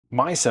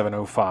My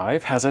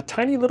 705 has a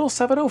tiny little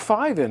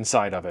 705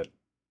 inside of it.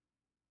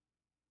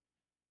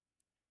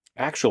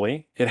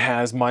 Actually, it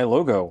has my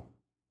logo.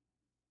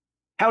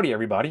 Howdy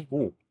everybody.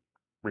 Ooh,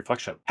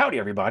 reflection. Howdy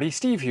everybody,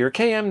 Steve here,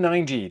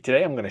 KM9G.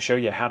 Today I'm going to show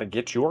you how to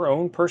get your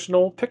own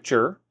personal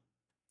picture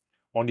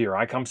onto your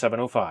Icom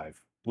 705.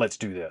 Let's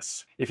do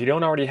this. If you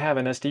don't already have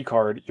an SD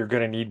card, you're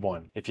going to need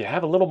one. If you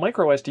have a little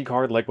micro SD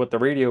card like what the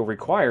radio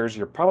requires,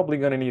 you're probably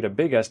going to need a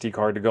big SD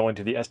card to go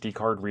into the SD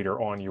card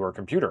reader on your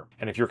computer.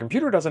 And if your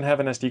computer doesn't have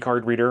an SD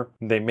card reader,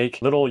 they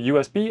make little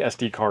USB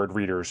SD card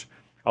readers.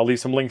 I'll leave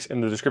some links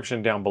in the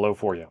description down below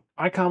for you.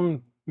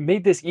 Icom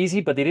made this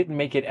easy, but they didn't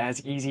make it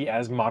as easy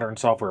as modern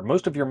software.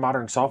 Most of your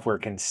modern software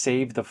can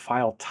save the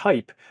file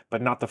type,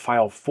 but not the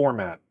file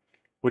format,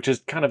 which is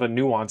kind of a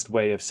nuanced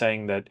way of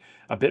saying that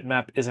a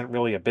bitmap isn't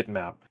really a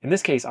bitmap. In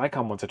this case,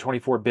 Icom wants a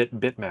 24-bit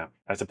bitmap,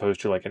 as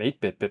opposed to like an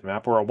 8-bit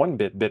bitmap or a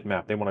 1-bit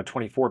bitmap. They want a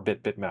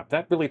 24-bit bitmap.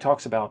 That really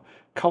talks about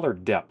color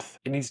depth.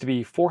 It needs to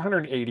be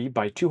 480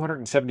 by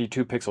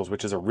 272 pixels,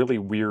 which is a really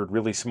weird,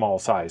 really small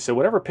size. So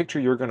whatever picture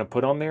you're going to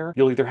put on there,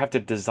 you'll either have to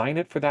design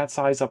it for that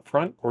size up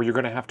front, or you're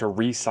going to have to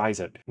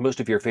resize it. Most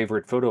of your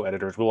favorite photo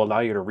editors will allow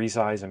you to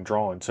resize and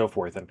draw and so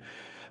forth. And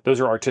those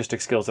are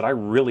artistic skills that I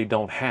really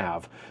don't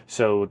have,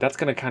 so that's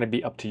going to kind of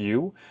be up to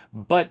you.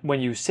 But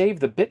when you save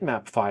the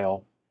bitmap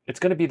file, it's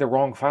going to be the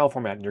wrong file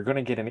format, and you're going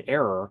to get an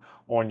error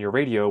on your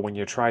radio when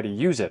you try to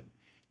use it.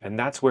 And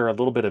that's where a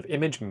little bit of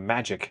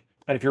imagemagick.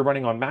 And if you're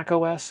running on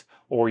macOS,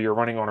 or you're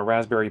running on a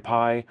Raspberry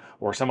Pi,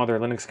 or some other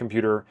Linux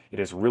computer, it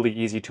is really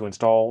easy to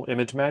install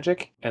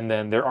imagemagick. And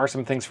then there are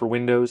some things for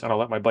Windows, and I'll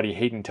let my buddy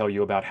Hayden tell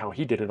you about how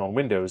he did it on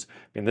Windows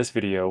in this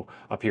video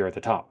up here at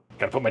the top.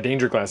 Gotta put my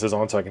danger glasses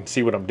on so I can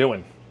see what I'm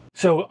doing.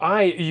 So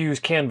I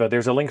use Canva.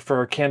 There's a link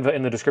for Canva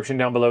in the description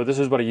down below. This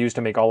is what I use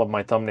to make all of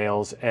my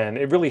thumbnails, and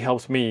it really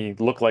helps me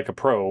look like a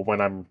pro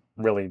when I'm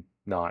really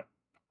not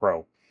a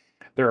pro.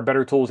 There are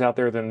better tools out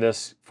there than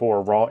this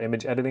for raw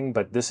image editing,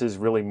 but this is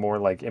really more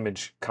like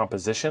image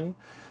composition.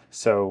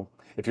 So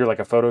if you're like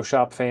a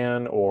Photoshop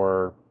fan,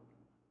 or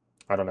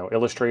I don't know,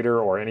 Illustrator,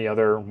 or any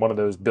other one of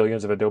those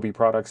billions of Adobe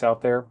products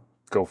out there,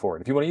 go for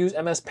it. If you want to use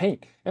MS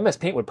Paint, MS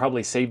Paint would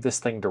probably save this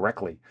thing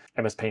directly.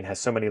 MS Paint has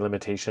so many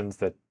limitations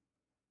that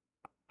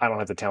I don't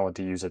have the talent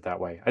to use it that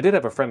way. I did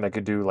have a friend that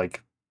could do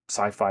like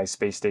sci-fi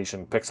space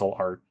station pixel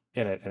art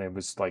in it, and it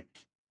was like,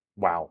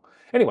 wow.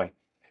 Anyway,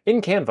 in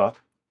Canva,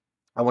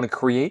 I want to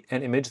create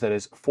an image that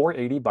is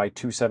 480 by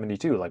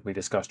 272, like we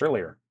discussed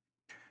earlier.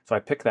 So I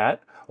pick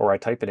that, or I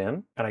type it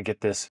in, and I get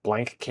this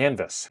blank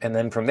canvas. And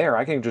then from there,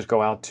 I can just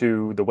go out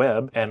to the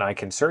web, and I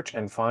can search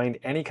and find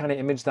any kind of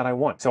image that I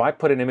want. So I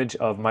put an image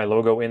of my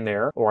logo in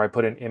there, or I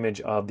put an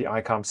image of the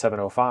Icom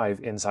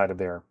 705 inside of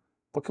there.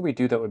 What could we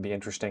do that would be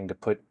interesting to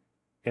put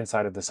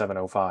inside of the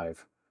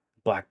 705?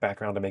 Black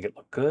background to make it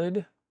look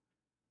good.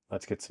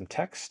 Let's get some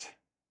text.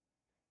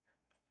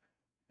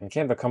 And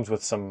Canva comes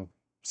with some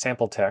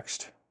sample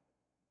text.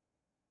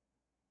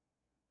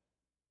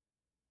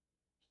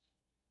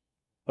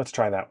 Let's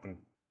try that one.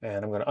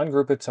 And I'm going to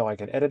ungroup it so I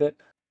can edit it.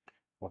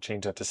 We'll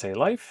change that to say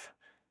life,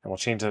 and we'll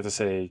change that to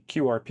say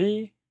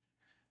QRP.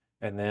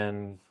 And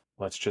then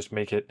let's just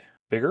make it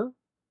bigger.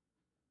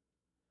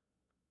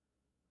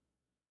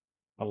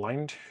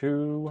 Align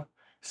to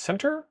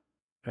center.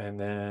 And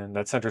then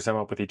that centers them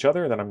up with each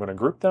other. Then I'm going to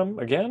group them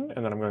again,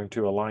 and then I'm going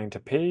to align to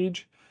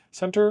page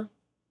center.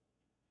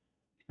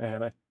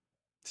 And I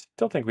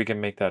still think we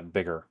can make that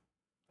bigger.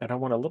 And I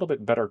want a little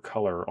bit better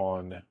color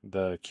on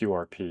the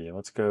QRP.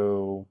 Let's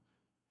go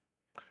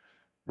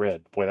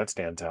red. Boy, that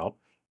stands out.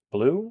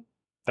 Blue,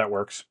 that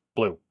works.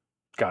 Blue,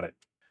 got it.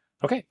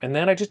 Okay, and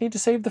then I just need to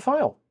save the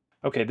file.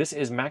 Okay, this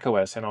is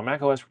macOS, and on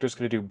macOS, we're just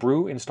going to do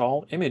brew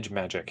install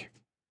imagemagick.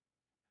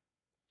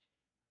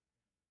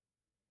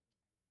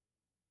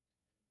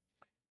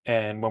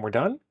 And when we're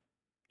done,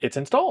 it's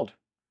installed.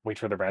 Wait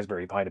for the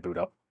Raspberry Pi to boot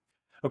up.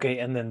 Okay,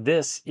 and then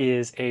this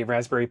is a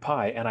Raspberry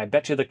Pi, and I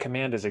bet you the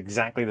command is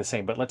exactly the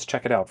same, but let's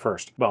check it out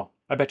first. Well,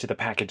 I bet you the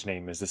package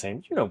name is the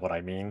same. You know what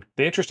I mean.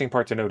 The interesting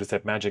part to note is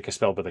that magick is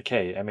spelled with a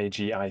K,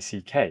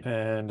 M-A-G-I-C-K.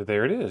 And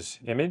there it is,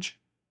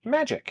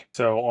 imagemagick.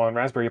 So on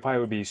Raspberry Pi, it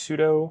would be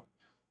sudo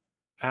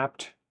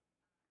apt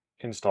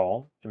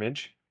install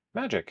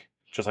imagemagick,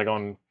 just like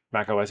on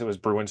macOS, it was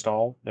brew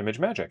install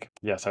imagemagick.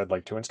 Yes, I'd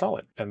like to install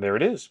it. And there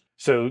it is.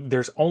 So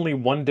there's only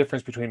one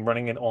difference between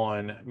running it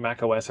on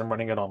macOS and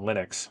running it on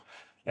Linux,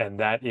 and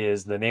that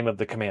is the name of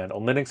the command.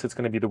 On Linux, it's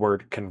going to be the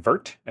word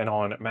convert, and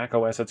on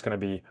macOS, it's going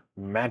to be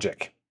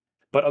magick.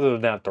 But other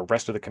than that, the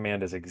rest of the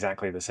command is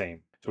exactly the same.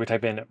 So we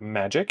type in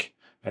magick,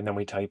 and then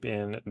we type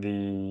in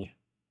the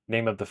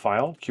name of the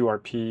file,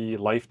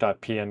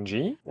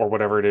 qrplife.png, or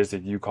whatever it is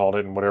that you called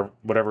it, and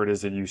whatever it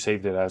is that you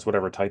saved it as,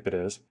 whatever type it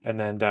is, and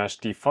then dash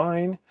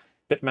define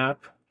bitmap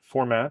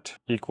format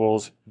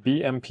equals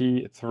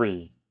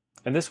BMP3.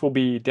 And this will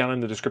be down in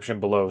the description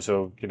below,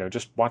 so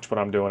just watch what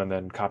I'm doing and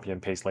then copy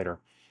and paste later.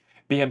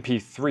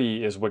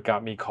 BMP3 is what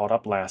got me caught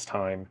up last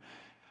time,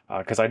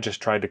 because I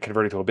just tried to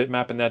convert it to a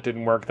bitmap and that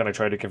didn't work. Then I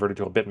tried to convert it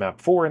to a bitmap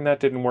 4 and that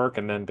didn't work,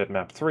 and then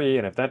bitmap 3,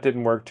 and if that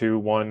didn't work, to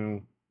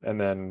 1 and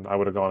then I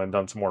would have gone and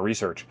done some more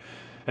research.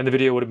 And the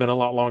video would have been a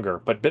lot longer,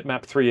 but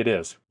bitmap 3 it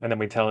is. And then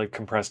we tell it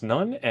compress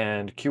none,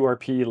 and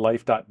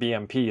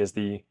qrplife.bmp is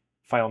the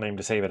file name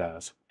to save it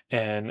as.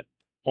 And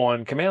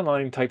on command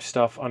line type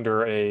stuff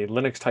under a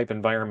Linux type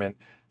environment,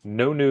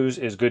 no news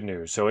is good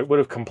news. So it would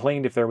have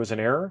complained if there was an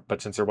error,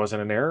 but since there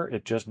wasn't an error,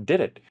 it just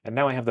did it. And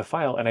now I have the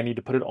file and I need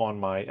to put it on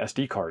my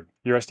SD card.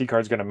 Your SD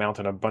card is going to mount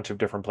in a bunch of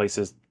different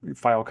places.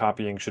 File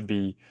copying should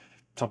be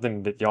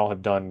something that y'all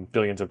have done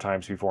billions of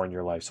times before in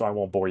your life, so I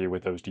won't bore you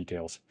with those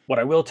details. What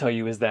I will tell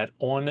you is that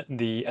on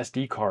the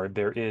SD card,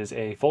 there is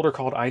a folder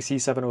called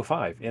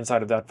IC-705.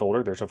 Inside of that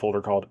folder, there's a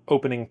folder called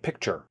Opening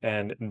Picture,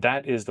 and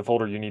that is the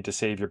folder you need to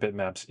save your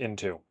bitmaps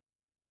into.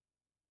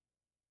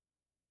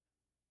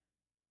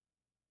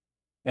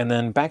 And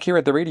then back here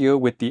at the radio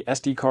with the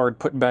SD card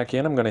put back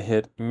in, I'm going to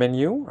hit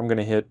Menu, I'm going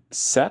to hit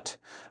Set,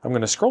 I'm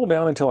going to scroll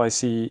down until I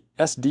see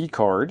SD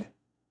card,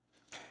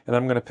 and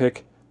I'm going to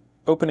pick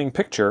Opening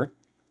Picture.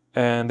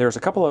 And there's a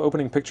couple of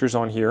opening pictures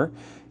on here.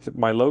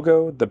 My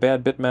logo, the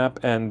bad bitmap,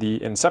 and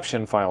the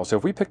inception file. So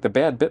if we pick the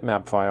bad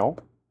bitmap file,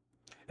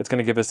 it's going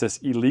to give us this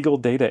illegal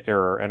data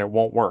error and it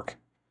won't work.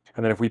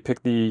 And then if we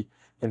pick the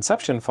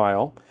inception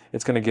file,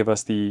 it's going to give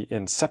us the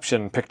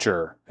inception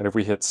picture. And if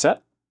we hit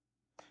set,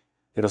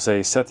 it'll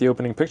say set the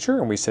opening picture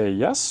and we say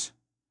yes.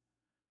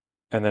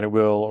 And then it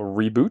will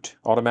reboot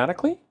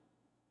automatically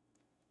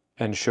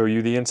and show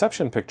you the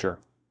inception picture.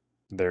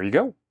 There you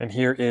go. And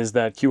here is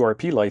that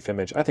QRP life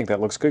image. I think that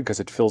looks good because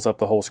it fills up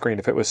the whole screen.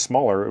 If it was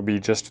smaller, it would be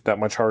just that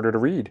much harder to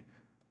read.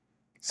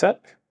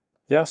 Set.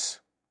 Yes.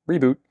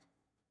 Reboot.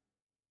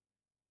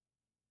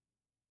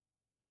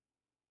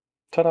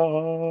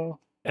 Ta-da!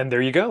 And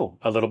there you go.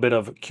 A little bit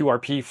of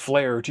QRP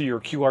flair to your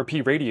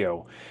QRP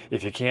radio.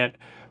 If you can't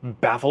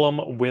baffle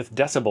them with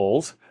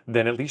decibels,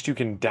 then at least you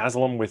can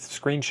dazzle them with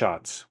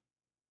screenshots.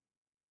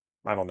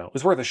 I don't know.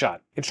 It's worth a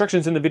shot.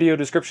 Instructions in the video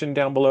description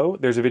down below.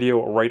 There's a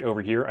video right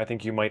over here I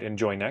think you might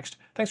enjoy next.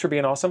 Thanks for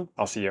being awesome.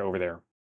 I'll see you over there.